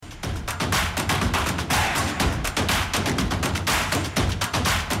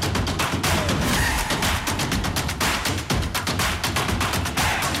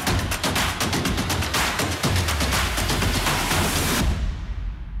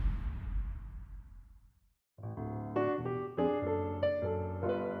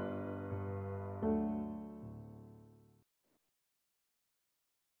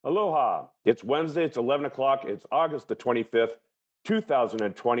Aloha. It's Wednesday. It's 11 o'clock. It's August the 25th,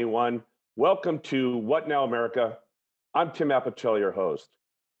 2021. Welcome to What Now America. I'm Tim Apicella, your host.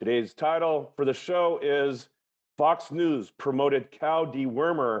 Today's title for the show is Fox News Promoted Cow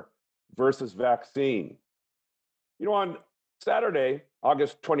Dewormer versus Vaccine. You know, on Saturday,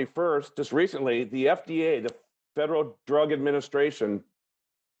 August 21st, just recently, the FDA, the Federal Drug Administration,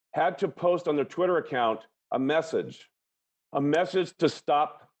 had to post on their Twitter account a message to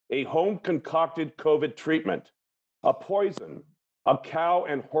stop a home concocted COVID treatment, a poison, a cow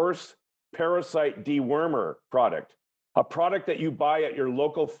and horse parasite dewormer product, a product that you buy at your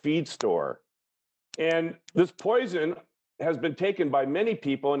local feed store. And this poison has been taken by many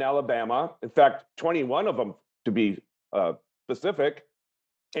people in Alabama, in fact, 21 of them to be specific,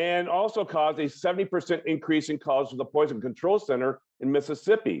 and also caused a 70% increase in calls to the Poison Control Center in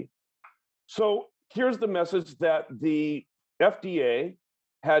Mississippi. So here's the message that the FDA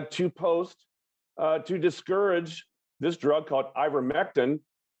had to post to discourage this drug called ivermectin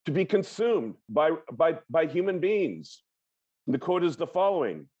to be consumed by human beings. And the quote is the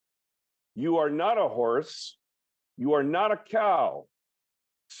following: "You are not a horse. You are not a cow.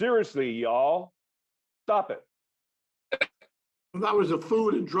 Seriously, y'all, stop it." That was the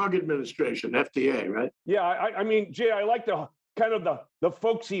Food and Drug Administration, FDA, right? Yeah, I mean, Jay, I like the kind of the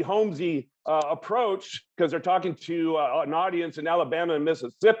folksy, homesy approach because they're talking to an audience in Alabama and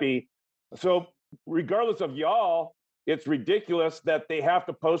Mississippi. So regardless of y'all, it's ridiculous that they have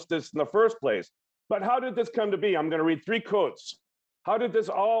to post this in the first place. But how did this come to be? I'm going to read three quotes. How did this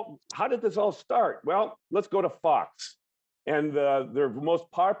all start? Well, let's go to Fox and their most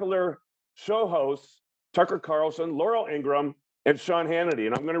popular show hosts, Tucker Carlson, Laurel Ingraham, and Sean Hannity.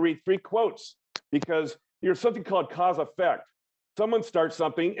 And I'm going to read three quotes because there's something called cause effect. Someone starts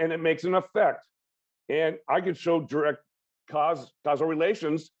something and it makes an effect. And I can show direct causal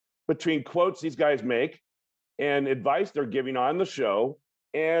relations between quotes these guys make and advice they're giving on the show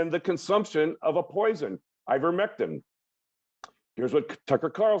and the consumption of a poison, ivermectin. Here's what Tucker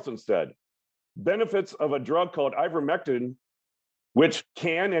Carlson said: "Benefits of a drug called ivermectin, which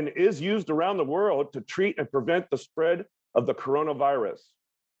can and is used around the world to treat and prevent the spread of the coronavirus."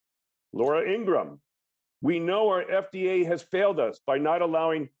 Laura Ingraham: "We know our FDA has failed us by not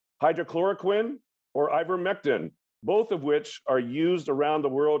allowing hydrochloroquine or ivermectin, both of which are used around the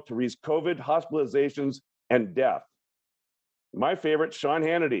world to reduce COVID hospitalizations and death." My favorite, Sean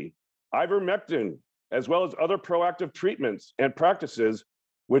Hannity: "Ivermectin, as well as other proactive treatments and practices,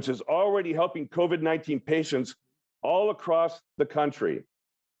 which is already helping COVID-19 patients all across the country."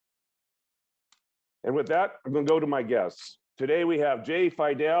 And with that, I'm going to go to my guests. Today we have Jay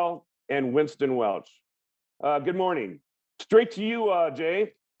Fidel and Winston Welch. Good morning. Straight to you,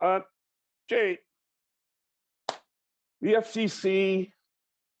 Jay. Jay, the FCC,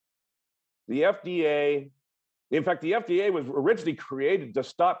 the FDA, in fact, the FDA was originally created to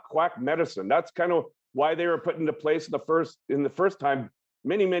stop quack medicine. That's kind of why they were put into place in the first time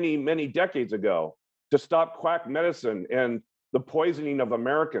many decades ago, to stop quack medicine and the poisoning of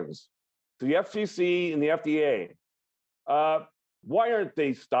Americans. So the FCC and the FDA, why aren't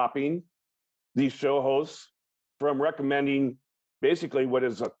they stopping these show hosts from recommending basically what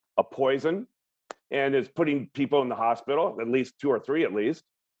is a poison and is putting people in the hospital, at least two or three at least?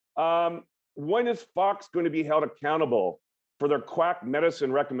 When is Fox going to be held accountable for their quack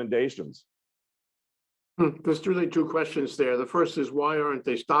medicine recommendations? There's really two questions there. The first is, why aren't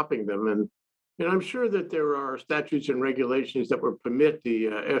they stopping them? And I'm sure that there are statutes and regulations that would permit the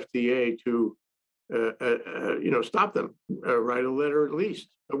FDA to stop them, write a letter at least.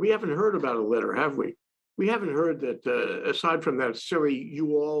 But we haven't heard about a letter, have we? We haven't heard that, aside from that silly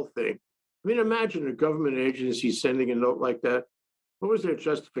 "you all" thing. I mean, imagine a government agency sending a note like that. What was their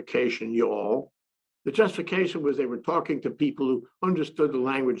justification, "you all"? The justification was they were talking to people who understood the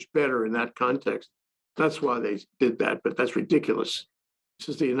language better in that context. That's why they did that, but that's ridiculous. This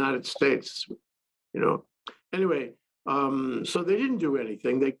is the United States, Anyway, so they didn't do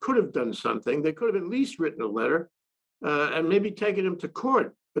anything. They could have done something. They could have at least written a letter and maybe taken him to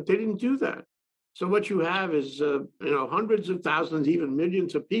court, but they didn't do that. So what you have is, hundreds of thousands, even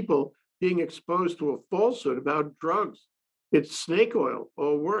millions of people being exposed to a falsehood about drugs. It's snake oil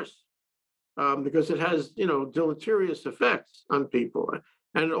or worse, because it has, deleterious effects on people.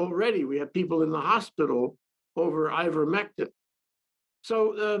 And already we have people in the hospital over ivermectin.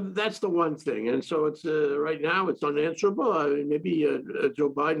 So that's the one thing. And so it's right now it's unanswerable. I mean, maybe Joe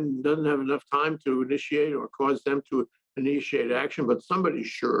Biden doesn't have enough time to initiate or cause them to initiate action, but somebody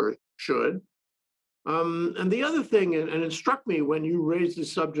sure should. And the other thing, and it struck me when you raised the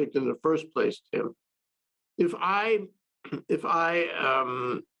subject in the first place, Tim, if I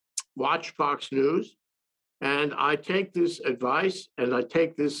watch Fox News, and I take this advice and I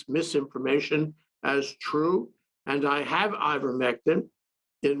take this misinformation as true, and I have ivermectin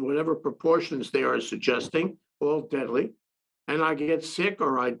in whatever proportions they are suggesting, all deadly, and I get sick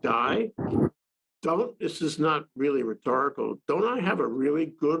or I die. Don't, this is not really rhetorical, don't I have a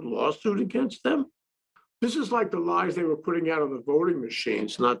really good lawsuit against them? This is like the lies they were putting out on the voting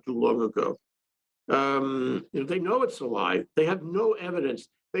machines not too long ago. They know it's a lie. They have no evidence.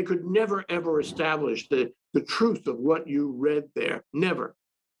 They could never, ever establish the truth of what you read there. Never.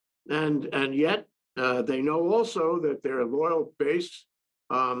 And yet, they know also that their loyal base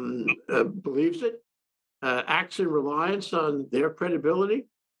believes it, acts in reliance on their credibility,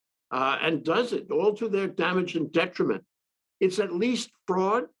 and does it all to their damage and detriment. It's at least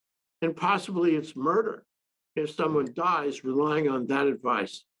fraud, and possibly it's murder if someone dies relying on that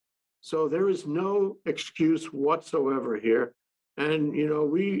advice. So there is no excuse whatsoever here. And,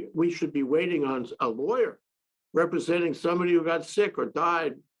 we should be waiting on a lawyer representing somebody who got sick or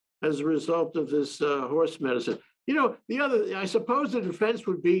died as a result of this horse medicine. I suppose the defense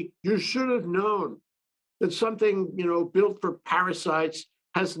would be, you should have known that something, built for parasites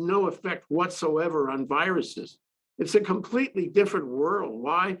has no effect whatsoever on viruses. It's a completely different world.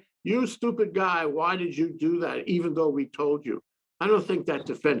 Why? You stupid guy, why did you do that, even though we told you? I don't think that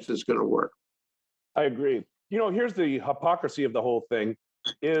defense is going to work. I agree. Here's the hypocrisy of the whole thing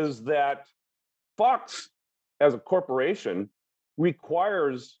is that Fox, as a corporation,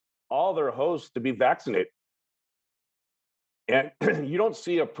 requires all their hosts to be vaccinated. And you don't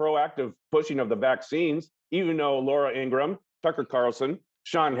see a proactive pushing of the vaccines, even though Laura Ingraham, Tucker Carlson,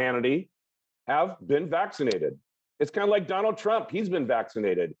 Sean Hannity have been vaccinated. It's kind of like Donald Trump. He's been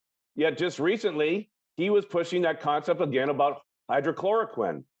vaccinated. Yet just recently, he was pushing that concept again about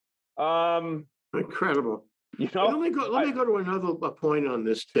hydrochloroquine. Incredible. Let me go to another point on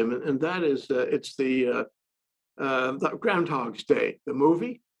this, Tim, and that is it's the Groundhog's Day, the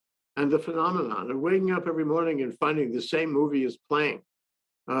movie, and the phenomenon of waking up every morning and finding the same movie is playing.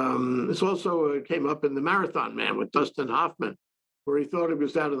 This also came up in The Marathon Man with Dustin Hoffman, where he thought he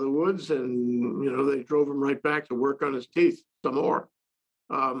was out of the woods, and they drove him right back to work on his teeth some more.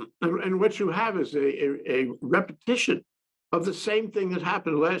 And what you have is a repetition of the same thing that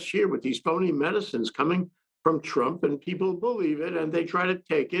happened last year with these phony medicines coming from Trump, and people believe it and they try to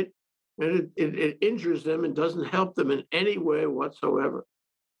take it, and it injures them and doesn't help them in any way whatsoever.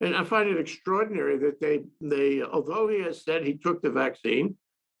 And I find it extraordinary that they although he has said he took the vaccine,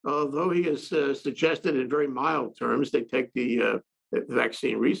 although he has suggested in very mild terms they take the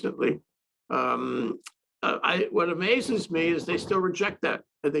vaccine recently, what amazes me is they still reject that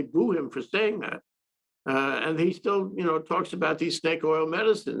and they boo him for saying that. And he still, talks about these snake oil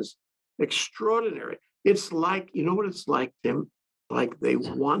medicines. Extraordinary. It's like, what it's like, Tim? Like they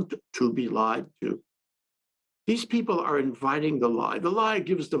want to be lied to. These people are inviting the lie. The lie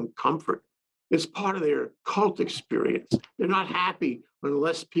gives them comfort. It's part of their cult experience. They're not happy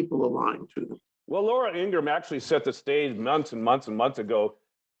unless people are lying to them. Well, Laura Ingraham actually set the stage months and months and months ago,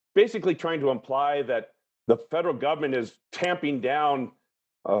 basically trying to imply that the federal government is tamping down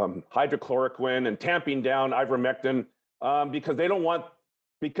hydrochloroquine and tamping down ivermectin because they don't want,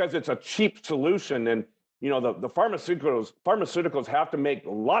 because it's a cheap solution. And, the pharmaceuticals have to make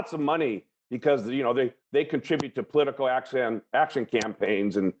lots of money because, they contribute to political action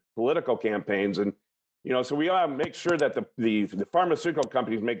campaigns and political campaigns. And, so we ought to make sure that the pharmaceutical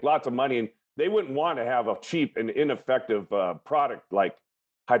companies make lots of money, and they wouldn't want to have a cheap and ineffective product like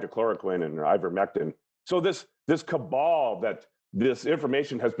hydrochloroquine and ivermectin. So this cabal that this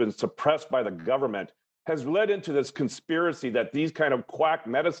information has been suppressed by the government has led into this conspiracy that these kind of quack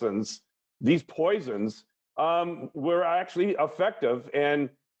medicines, these poisons, were actually effective. And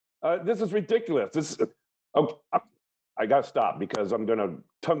this is ridiculous. I got to stop because I'm going to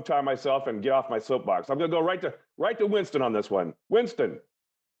tongue tie myself and get off my soapbox. I'm going to go right to Winston on this one. Winston.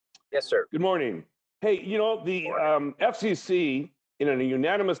 Yes, sir. Good morning. Hey, the FCC, in a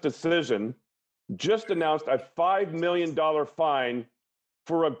unanimous decision, just announced a $5 million fine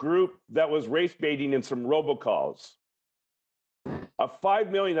for a group that was race baiting in some robocalls. A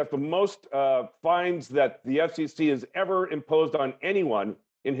 $5 million, that's the most fines that the FCC has ever imposed on anyone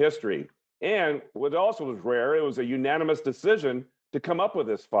in history. And what also was rare, it was a unanimous decision to come up with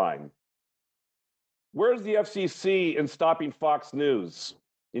this fine. Where's the FCC in stopping Fox News,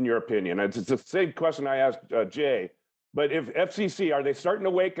 in your opinion? It's the same question I asked Jay. But if FCC, are they starting to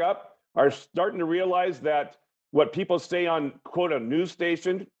wake up? Are starting to realize that what people say on, quote, a news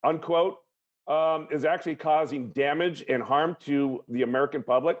station, unquote, is actually causing damage and harm to the American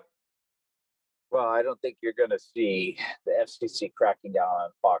public? Well, I don't think you're going to see the FCC cracking down on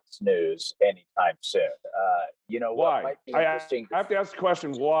Fox News anytime soon. What Why? might be I interesting. have to ask the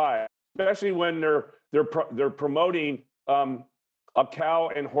question why, especially when they're promoting a cow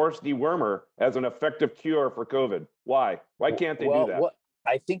and horse dewormer as an effective cure for COVID. Why? Why can't they do that? What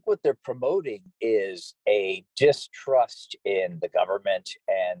I think what they're promoting is a distrust in the government,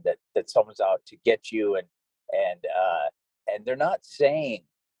 and that someone's out to get you, and they're not saying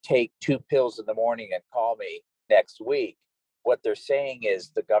take 2 pills in the morning and call me next week. What they're saying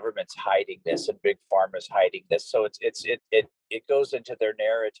is the government's hiding this and big pharma's hiding this. So it goes into their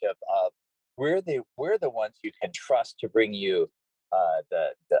narrative of we're the ones you can trust to bring you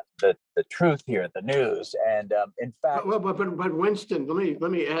the truth here, the news. And in fact, But Winston,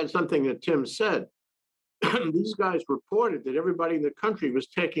 let me add something that Tim said. These guys reported that everybody in the country was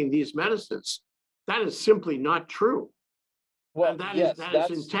taking these medicines. That is simply not true. well, And that yes,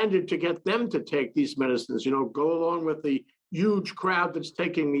 is intended to get them to take these medicines, go along with the huge crowd that's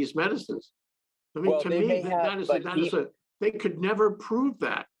taking these medicines. I mean, well, to they me, may have, but they could never prove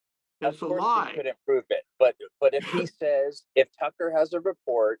that. of It's a course lie. they couldn't prove it. But if he says, if Tucker has a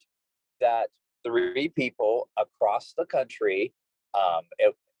report that 3 people across the country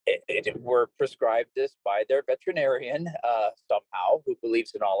were prescribed this by their veterinarian somehow who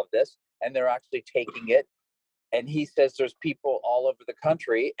believes in all of this, and they're actually taking it, and he says there's people all over the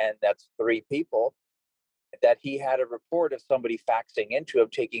country, and that's 3 people, that he had a report of somebody faxing into him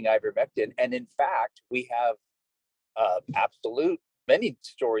taking ivermectin. And in fact, we have absolute many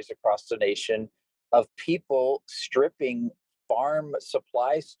stories across the nation of people stripping farm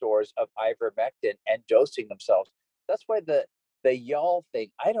supply stores of ivermectin and dosing themselves. That's why the y'all thing,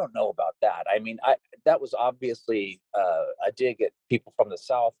 I don't know about that. I mean, that was obviously a dig at people from the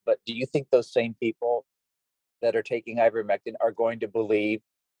South, but do you think those same people that are taking ivermectin are going to believe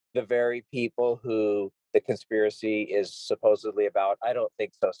the very people who the conspiracy is supposedly about? I don't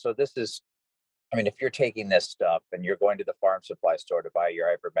think so. So this is, I mean, if you're taking this stuff and you're going to the farm supply store to buy your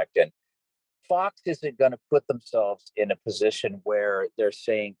ivermectin, Fox isn't going to put themselves in a position where they're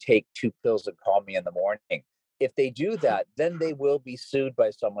saying, take 2 pills and call me in the morning. If they do that, then they will be sued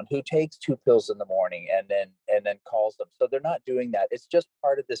by someone who takes 2 pills in the morning and then calls them. So they're not doing that. It's just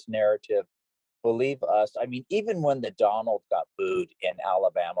part of this narrative. Believe us. I mean, even when the Donald got booed in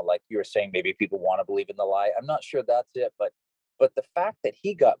Alabama, like you were saying, maybe people want to believe in the lie. I'm not sure that's it, but the fact that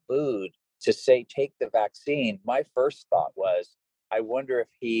he got booed to say take the vaccine, my first thought was, I wonder if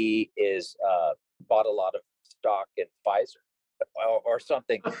he is bought a lot of stock in Pfizer or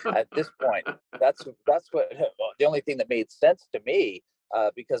something. At this point, that's what the only thing that made sense to me,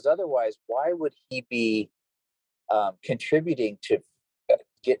 because otherwise, why would he be contributing to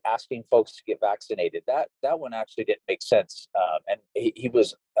get asking folks to get vaccinated? That one actually didn't make sense, and he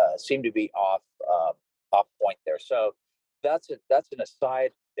was seemed to be off point there. So that's an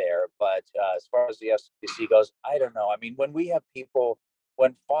aside there. But as far as the FCC goes, I don't know. I mean, when we have people,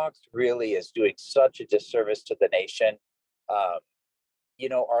 when Fox really is doing such a disservice to the nation, um,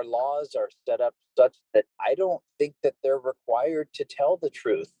 our laws are set up such that I don't think that they're required to tell the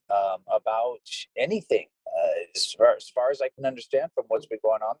truth about anything, as far as I can understand from what's been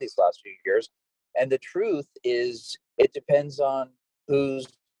going on these last few years. And the truth is, it depends on whose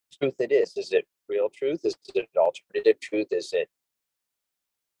truth it is. Is it real truth? Is it alternative truth? Is it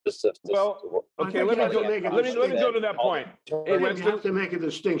Well, okay, I let me think go. you have to make a Let me go to distinction. that point. Hey, I think you Winston. have to make a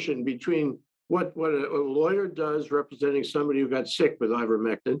distinction between what a lawyer does representing somebody who got sick with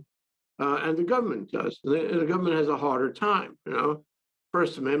ivermectin, and the government does. And the government has a harder time,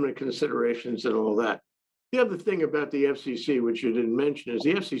 First Amendment considerations and all that. The other thing about the FCC, which you didn't mention, is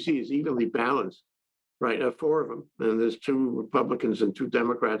the FCC is evenly balanced, right? 4 of them, and there's 2 Republicans and 2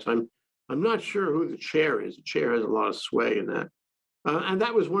 Democrats. I'm not sure who the chair is. The chair has a lot of sway in that. And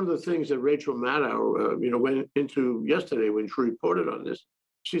that was one of the things that Rachel Maddow, went into yesterday when she reported on this.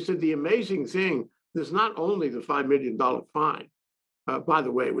 She said the amazing thing, there's not only the $5 million fine, by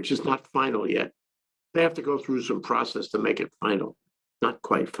the way, which is not final yet. They have to go through some process to make it final, not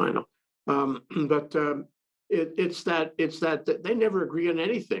quite final. But it's that they never agree on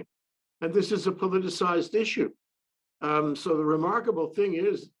anything, and this is a politicized issue. So the remarkable thing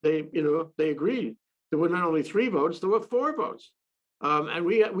is they agreed. There were not only 3 votes, there were 4 votes. And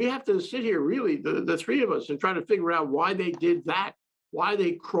we have to sit here, really, the 3 of us, and try to figure out why they did that, why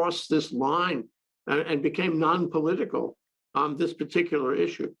they crossed this line and became non-political on this particular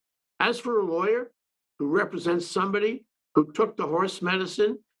issue. As for a lawyer who represents somebody who took the horse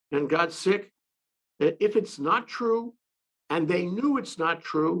medicine and got sick, if it's not true, and they knew it's not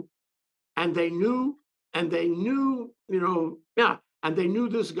true, and they knew, yeah, and they knew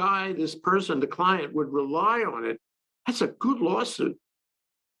this guy, this person, the client would rely on it, that's a good lawsuit.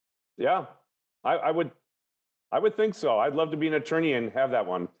 Yeah, I would think so. I'd love to be an attorney and have that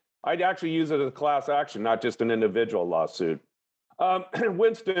one. I'd actually use it as a class action, not just an individual lawsuit.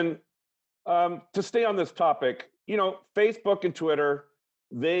 Winston, to stay on this topic, Facebook and Twitter,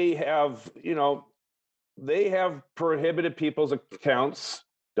 they have prohibited people's accounts,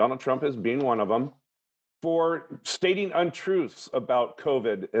 Donald Trump as being one of them, for stating untruths about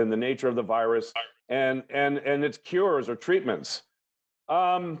COVID and the nature of the virus and its cures or treatments.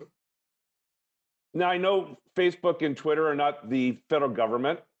 Now, I know Facebook and Twitter are not the federal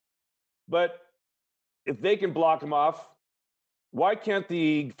government, but if they can block them off, why can't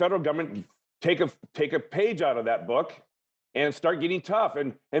the federal government take a page out of that book and start getting tough?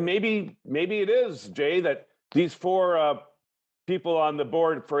 And maybe it is, Jay, that these four people on the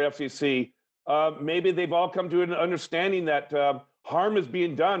board for FCC, maybe they've all come to an understanding that harm is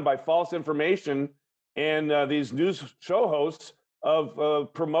being done by false information and these news show hosts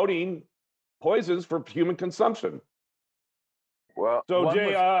of promoting poisons for human consumption. Well, So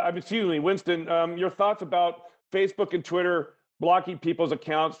Jay, excuse me, Winston, your thoughts about Facebook and Twitter blocking people's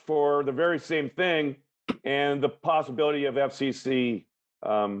accounts for the very same thing and the possibility of FCC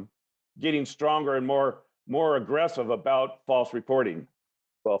getting stronger and more aggressive about false reporting?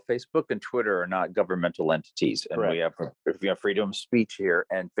 Well, Facebook and Twitter are not governmental entities, and we have freedom of speech here,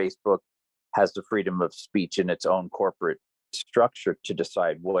 and Facebook has the freedom of speech in its own corporate structure to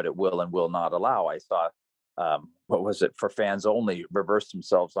decide what it will and will not allow. I saw, what was it, for fans only, reverse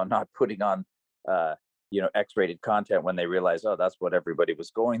themselves on not putting on, X-rated content when they realized, oh, that's what everybody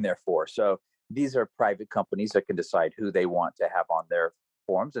was going there for. So these are private companies that can decide who they want to have on their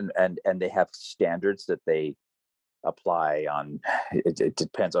forums, and they have standards that they apply on. It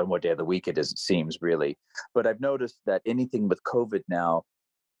depends on what day of the week it is, it seems, really. But I've noticed that anything with COVID now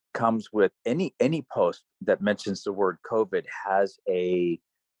comes with any post that mentions the word COVID has a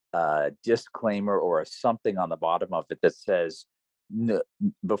disclaimer or a something on the bottom of it that says,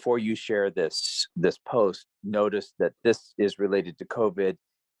 before you share this post, notice that this is related to COVID.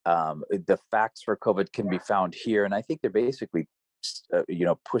 The facts for COVID can be found here. And I think they're basically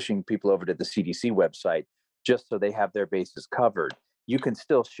pushing people over to the CDC website just so they have their bases covered. You can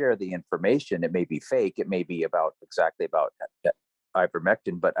still share the information. It may be fake. It may be exactly about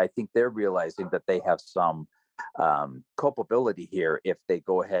ivermectin, but I think they're realizing that they have some culpability here if they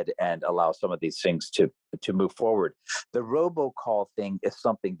go ahead and allow some of these things to move forward. The robocall thing is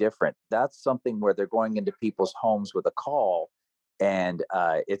something different. That's something where they're going into people's homes with a call, and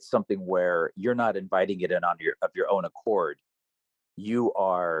it's something where you're not inviting it in of your own accord. You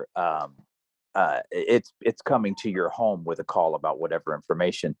are it's coming to your home with a call about whatever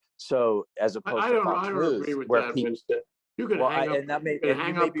information. So as opposed to Fox I don't News, agree with where that, people, Winston. You can hang up, and that may, you can and you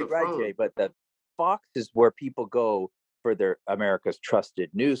hang may up be the right, phone. Jay, but the Fox is where people go for their America's trusted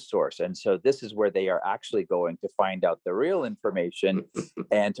news source. And so this is where they are actually going to find out the real information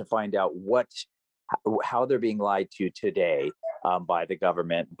and to find out how they're being lied to today by the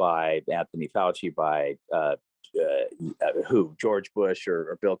government, by Anthony Fauci, by George Bush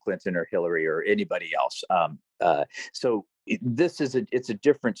or Bill Clinton or Hillary or anybody else. So it's a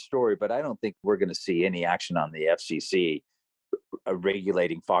different story, but I don't think we're going to see any action on the FCC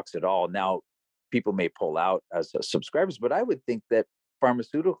regulating Fox at all. Now, people may pull out as subscribers, but I would think that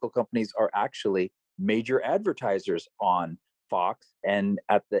pharmaceutical companies are actually major advertisers on Fox. And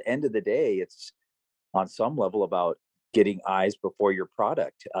at the end of the day, it's on some level about getting eyes before your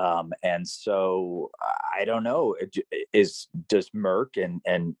product. And so I don't know, does Merck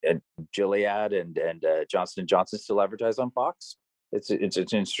and Gilead and Johnson & Johnson still advertise on Fox? It's an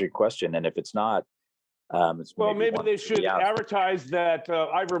interesting question. And if it's not, maybe they should advertise that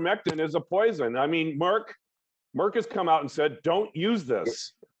ivermectin is a poison. I mean, Merck has come out and said, don't use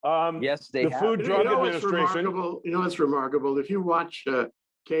this. Yes, they have. Food Drug Administration. It's remarkable. If you watch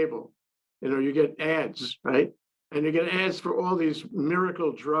cable, you get ads, right? And you get ads for all these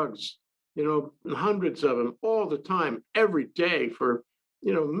miracle drugs, hundreds of them all the time, every day for,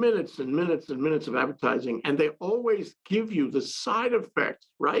 minutes and minutes and minutes of advertising. And they always give you the side effects,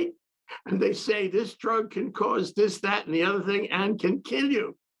 right? And they say this drug can cause this, that, and the other thing and can kill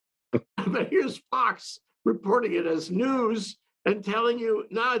you. But here's Fox reporting it as news and telling you,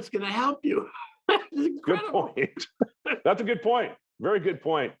 no, it's going to help you. Good point. That's a good point. Very good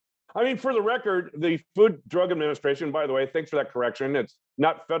point. I mean, for the record, the Food Drug Administration, by the way, thanks for that correction. It's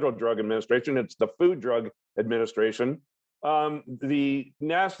not Federal Drug Administration, it's the Food Drug Administration. The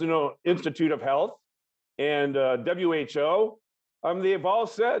National Institute of Health and WHO, they've all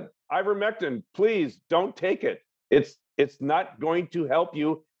said, ivermectin, please don't take it. It's It's not going to help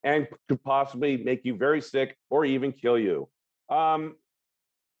you and could possibly make you very sick or even kill you.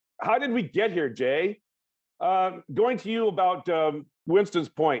 How did we get here, Jay? Going to you about Winston's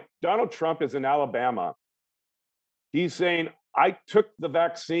point. Donald Trump is in Alabama. He's saying, I took the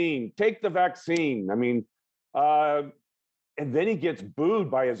vaccine, take the vaccine. I mean, and then he gets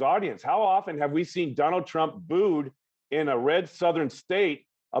booed by his audience. How often have we seen Donald Trump booed in a red Southern state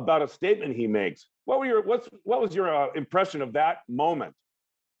about a statement he makes? What was your impression of that moment?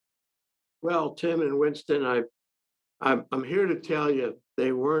 Well, Tim and Winston, I'm here to tell you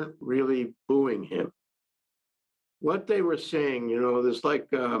they weren't really booing him. What they were saying, this like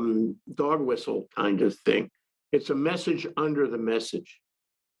dog whistle kind of thing. It's a message under the message,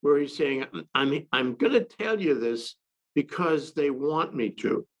 where he's saying, I'm going to tell you this because they want me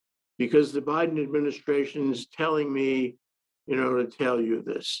to, because the Biden administration is telling me, to tell you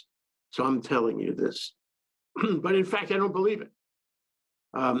this. So I'm telling you this. But in fact, I don't believe it.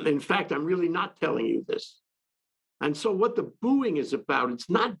 In fact, I'm really not telling you this. And so what the booing is about, it's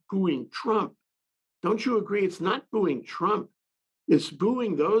not booing Trump. Don't you agree? It's not booing Trump. It's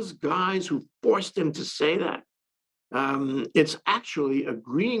booing those guys who forced him to say that. It's actually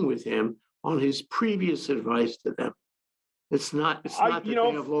agreeing with him on his previous advice to them. It's not that they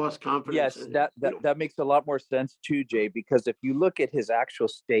have lost confidence. Yes, that makes a lot more sense too, Jay, because if you look at his actual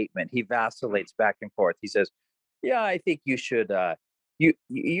statement, he vacillates back and forth. He says, yeah, I think you should,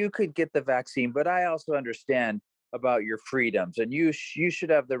 you could get the vaccine, but I also understand about your freedoms, and you should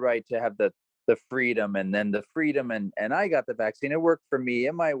have the right to have the freedom, and then the freedom, and I got the vaccine. It worked for me.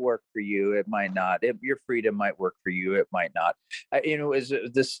 It might work for you. It might not. Your freedom might work for you. It might not. Is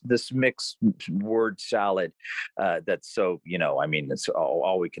this mixed word salad that's so, I mean, it's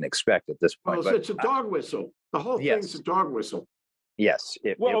all we can expect at this point. Well, it's a dog whistle. The whole thing's a dog whistle. Yes.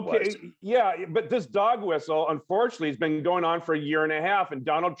 Yeah, but this dog whistle, unfortunately, has been going on for a year and a half, and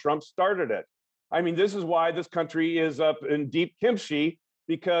Donald Trump started it. I mean, this is why this country is up in deep kimchi,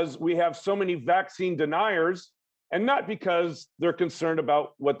 because we have so many vaccine deniers, and not because they're concerned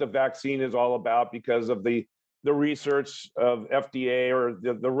about what the vaccine is all about, because of the research of FDA or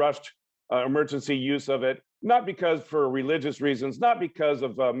the rushed emergency use of it, not because for religious reasons, not because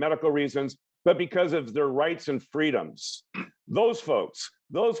of medical reasons, but because of their rights and freedoms. Those folks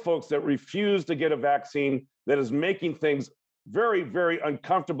that refuse to get a vaccine, that is making things very, very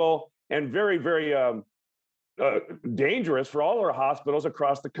uncomfortable and very, very dangerous for all our hospitals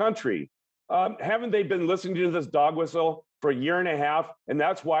across the country. Haven't they been listening to this dog whistle for a year and a half? And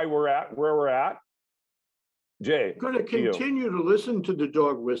that's why we're at where we're at? Jay. I'm going to continue to listen to the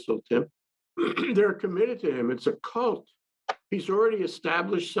dog whistle, Tim. They're committed to him. It's a cult. He's already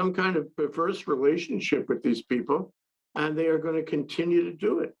established some kind of perverse relationship with these people, and they are going to continue to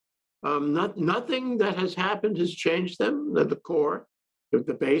do it. Nothing that has happened has changed them, the core,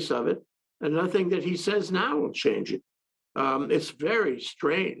 the base of it, and nothing that he says now will change it. It's very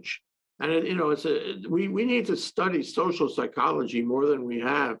strange. And, we need to study social psychology more than we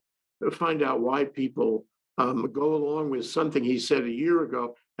have to find out why people go along with something he said a year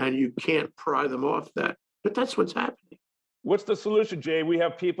ago, and you can't pry them off that. But that's what's happening. What's the solution, Jay? We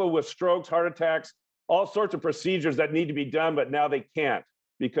have people with strokes, heart attacks, all sorts of procedures that need to be done, but now they can't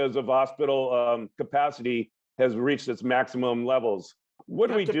because of hospital capacity has reached its maximum levels. What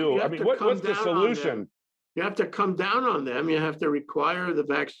do we do? I mean, what's the solution? You have to come down on them. You have to require the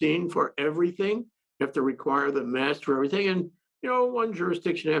vaccine for everything. You have to require the mask for everything. And, one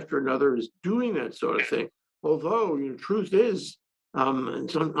jurisdiction after another is doing that sort of thing. Although, the truth is,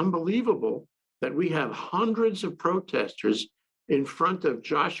 it's unbelievable that we have hundreds of protesters in front of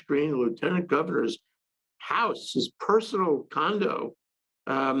Josh Green, the lieutenant governor's house, his personal condo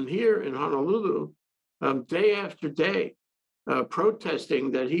here in Honolulu, day after day,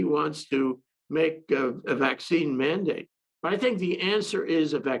 protesting that he wants to make a vaccine mandate. But I think the answer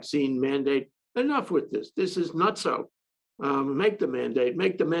is a vaccine mandate. Enough with this. This is nutso. Make the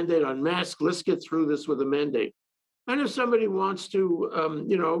mandate on masks. Let's get through this with a mandate. And if somebody wants to,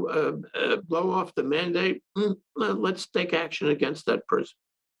 blow off the mandate, let's take action against that person.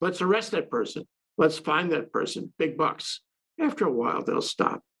 Let's arrest that person. Let's find that person. Big bucks. After a while, they'll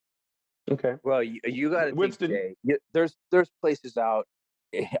stop. Okay. Well, you got to think, Jay, there's places out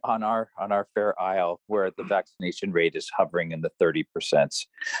on our Fair Isle where the vaccination rate is hovering in the 30%.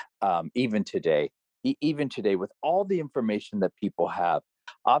 Even today, with all the information that people have,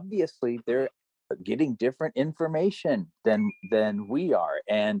 obviously they're getting different information than we are,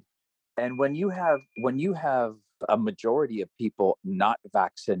 and when you have a majority of people not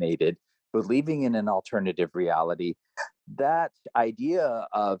vaccinated believing in an alternative reality, that idea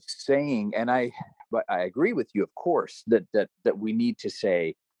of saying, and I but I agree with you, of course, that we need to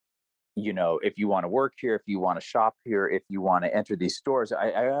say, if you want to work here, if you want to shop here, if you want to enter these stores.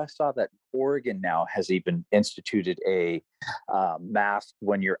 I saw that Oregon now has even instituted a mask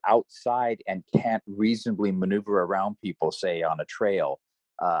when you're outside and can't reasonably maneuver around people, say on a trail.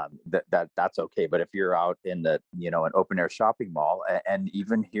 That's okay. But if you're out in an open air shopping mall, and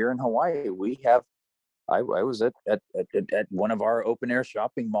even here in Hawaii, we have. I was at one of our open air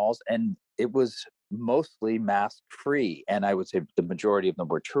shopping malls, and it was mostly mask free. And I would say the majority of them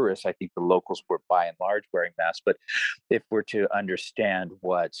were tourists. I think the locals were by and large wearing masks. But if we're to understand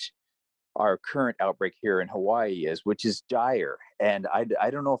what our current outbreak here in Hawaii is, which is dire, and I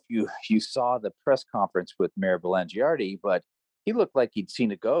don't know if you saw the press conference with Mayor Belangiardi, but he looked like he'd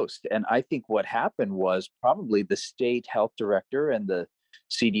seen a ghost. And I think what happened was probably the state health director and the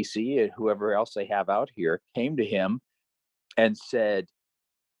CDC and whoever else they have out here came to him and said,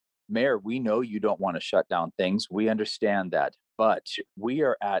 Mayor, we know you don't want to shut down things. We understand that, but we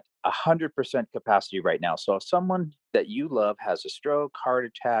are at 100% capacity right now. So if someone that you love has a stroke, heart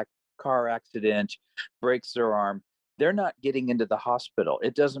attack, car accident, breaks their arm, they're not getting into the hospital.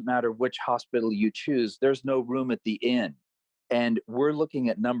 It doesn't matter which hospital you choose. There's no room at the inn. And we're looking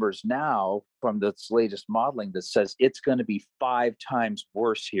at numbers now from this latest modeling that says it's going to be 5 times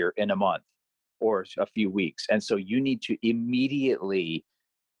worse here in a month or a few weeks. And so you need to immediately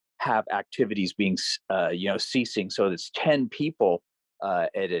have activities being, ceasing. So it's 10 people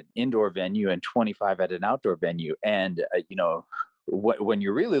at an indoor venue and 25 at an outdoor venue. And, when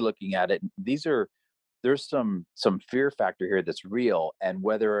you're really looking at it, there's some fear factor here that's real. And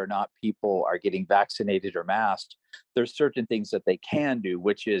whether or not people are getting vaccinated or masked, there's certain things that they can do,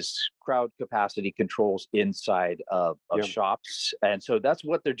 which is crowd capacity controls inside of Yeah. shops. And so that's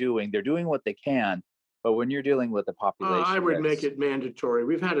what they're doing. They're doing what they can. But when you're dealing with a population, I would make it mandatory.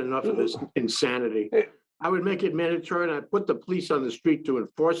 We've had enough of this insanity. I would make it mandatory, and I'd put the police on the street to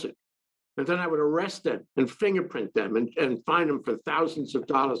enforce it. And then I would arrest them and fingerprint them and fine them for thousands of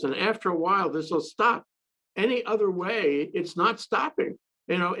dollars. And after a while, this will stop. Any other way, it's not stopping.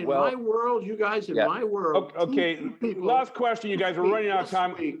 In my world, you guys, in my world. Okay, two people- last question, you guys. We're running out of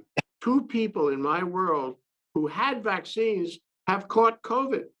time. Two people in my world who had vaccines have caught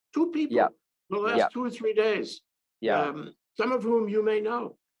COVID. 2 people in the last 2 or 3 days. Some of whom you may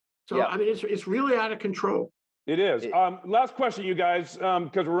know. So, I mean, it's really out of control. It is. Last question, you guys,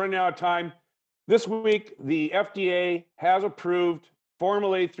 because we're running out of time. This week, the FDA has approved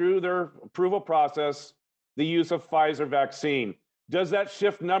formally through their approval process the use of Pfizer vaccine. Does that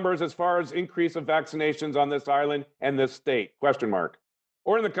shift numbers as far as increase of vaccinations on this island and this state? Question mark.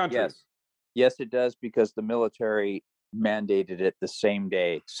 Or in the country? Yes, it does, because the military mandated it the same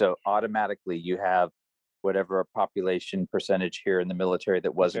day. So automatically you have whatever a population percentage here in the military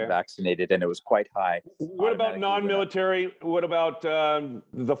that wasn't vaccinated, and it was quite high. What about non-military? What about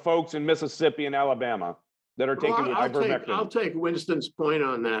the folks in Mississippi and Alabama that are taking the ivermectin? I'll take Winston's point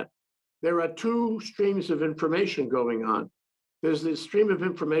on that. There are 2 streams of information going on. There's this stream of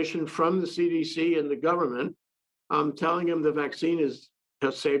information from the CDC and the government telling them the vaccine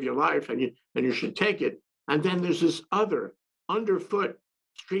will save your life and you should take it. And then there's this other underfoot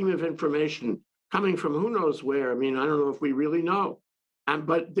stream of information coming from who knows where. I mean, I don't know if we really know.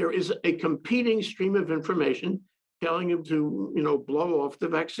 But there is a competing stream of information telling him to, blow off the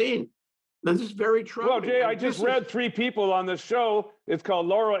vaccine. And this is very troubling. Well, Jay, I just read 3 people on this show. It's called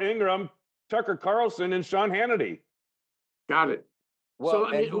Laura Ingraham, Tucker Carlson, and Sean Hannity. Got it. Well,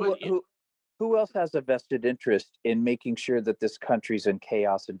 so, who else has a vested interest in making sure that this country's in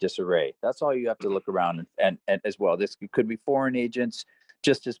chaos and disarray? That's all you have to look around and as well. This could be foreign agents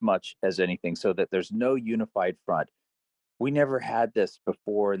just as much as anything, so that there's no unified front. We never had this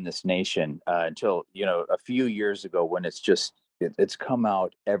before in this nation until, a few years ago, when it's come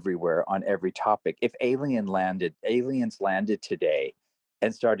out everywhere on every topic. If aliens landed today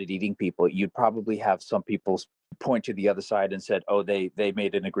and started eating people, you'd probably have some people point to the other side and said, oh, they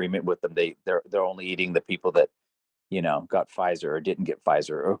made an agreement with them. They're only eating the people that, got Pfizer or didn't get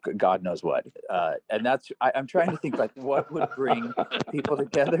Pfizer or God knows what. And I'm trying to think, like, what would bring people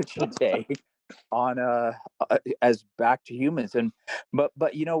together today on as back to humans.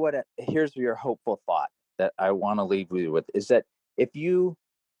 But you know what, here's your hopeful thought that I want to leave you with, is that if you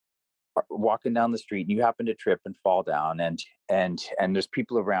are walking down the street and you happen to trip and fall down and there's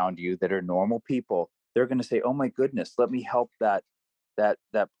people around you that are normal people, they're going to say, oh my goodness, let me help that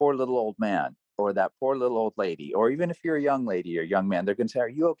poor little old man or that poor little old lady. Or even if you're a young lady or young man, they're going to say, are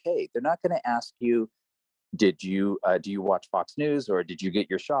you okay? They're not going to ask you, do you watch Fox News, or did you get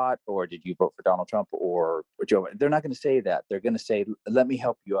your shot, or did you vote for Donald Trump or Joe? They're not going to say that. They're going to say, let me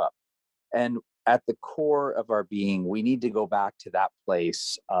help you up. And at the core of our being, we need to go back to that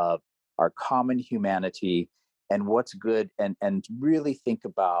place of our common humanity and what's good, and really think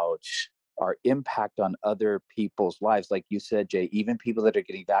about our impact on other people's lives. Like you said, Jay, even people that are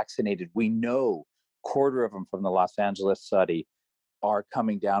getting vaccinated, we know quarter of them from the Los Angeles study are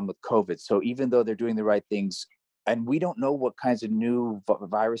coming down with COVID. So even though they're doing the right things, and we don't know what kinds of new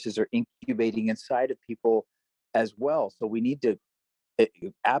viruses are incubating inside of people as well. So we need to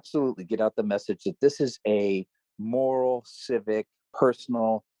absolutely get out the message that this is a moral, civic,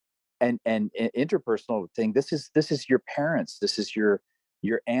 personal, and interpersonal thing. This is your parents, this is your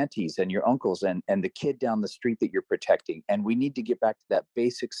aunties and your uncles and the kid down the street that you're protecting. And we need to get back to that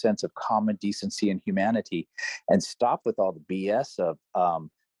basic sense of common decency and humanity, and stop with all the BS of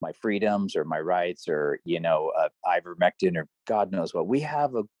my freedoms or my rights, or ivermectin or God knows what. We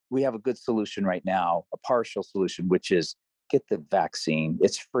have a good solution right now, a partial solution, which is get the vaccine.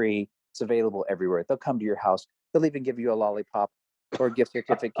 It's free. It's available everywhere. They'll come to your house. They'll even give you a lollipop or a gift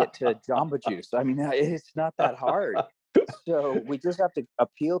certificate to Jamba Juice. I mean, it's not that hard. So we just have to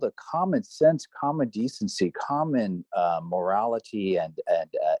appeal to common sense, common decency, common morality, and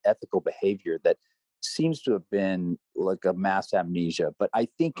ethical behavior that seems to have been like a mass amnesia. But I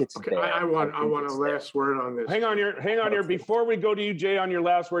think it's Okay, there. I want a last word on this. Hang on here. Before we go to you, Jay, on your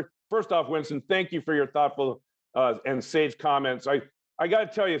last word, first off, Winston, thank you for your thoughtful and sage comments. I got to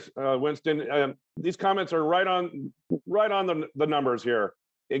tell you, Winston, these comments are right on the numbers here.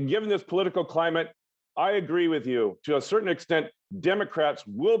 And given this political climate, I agree with you. To a certain extent, Democrats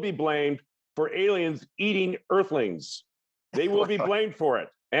will be blamed for aliens eating Earthlings. They will be blamed for it.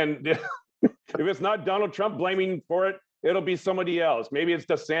 And if it's not Donald Trump blaming for it, it'll be somebody else. Maybe it's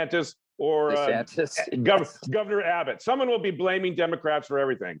DeSantis or Governor Abbott. Someone will be blaming Democrats for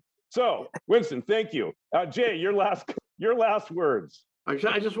everything. So, Winston, thank you. Jay, your last words. I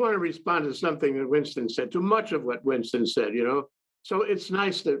just want to respond to something that Winston said, to much of what Winston said, So it's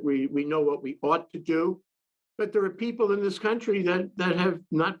nice that we know what we ought to do, but there are people in this country that have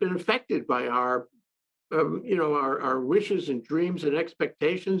not been affected by our wishes and dreams and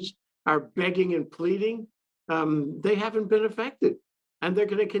expectations, our begging and pleading. They haven't been affected, and they're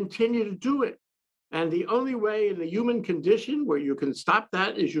going to continue to do it. And the only way in the human condition where you can stop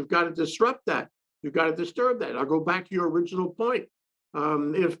that is you've got to disrupt that. You've got to disturb that. I'll go back to your original point.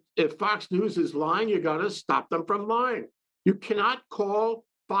 If Fox News is lying, you got to stop them from lying. You cannot call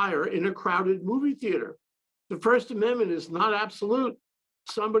fire in a crowded movie theater. The First Amendment is not absolute.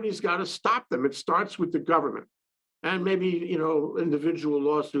 Somebody's got to stop them. It starts with the government, and maybe individual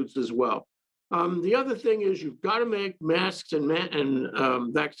lawsuits as well. The other thing is you've got to make masks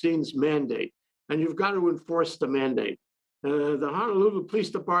and vaccines mandate, and you've got to enforce the mandate. The Honolulu Police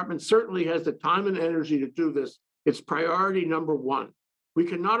Department certainly has the time and energy to do this. It's priority number one. We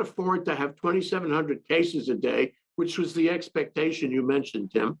cannot afford to have 2,700 cases a day, which was the expectation you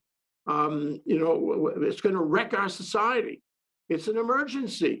mentioned, Tim. It's going to wreck our society. It's an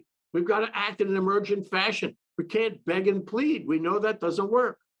emergency. We've got to act in an emergent fashion. We can't beg and plead. We know that doesn't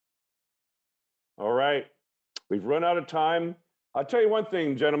work. All right. We've run out of time. I'll tell you one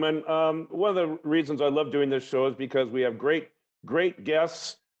thing, gentlemen. One of the reasons I love doing this show is because we have great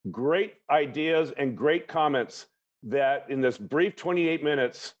guests, great ideas, and great comments that in this brief 28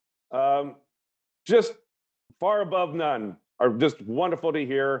 minutes, just far above none, are just wonderful to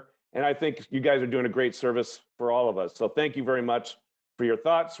hear. And I think you guys are doing a great service for all of us. So thank you very much for your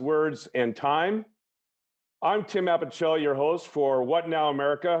thoughts, words, and time. I'm Tim Apicella, your host for What Now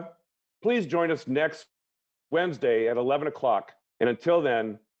America. Please join us next Wednesday at 11 o'clock. And until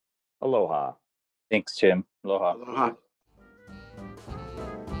then, aloha. Thanks, Tim. Aloha. Aloha.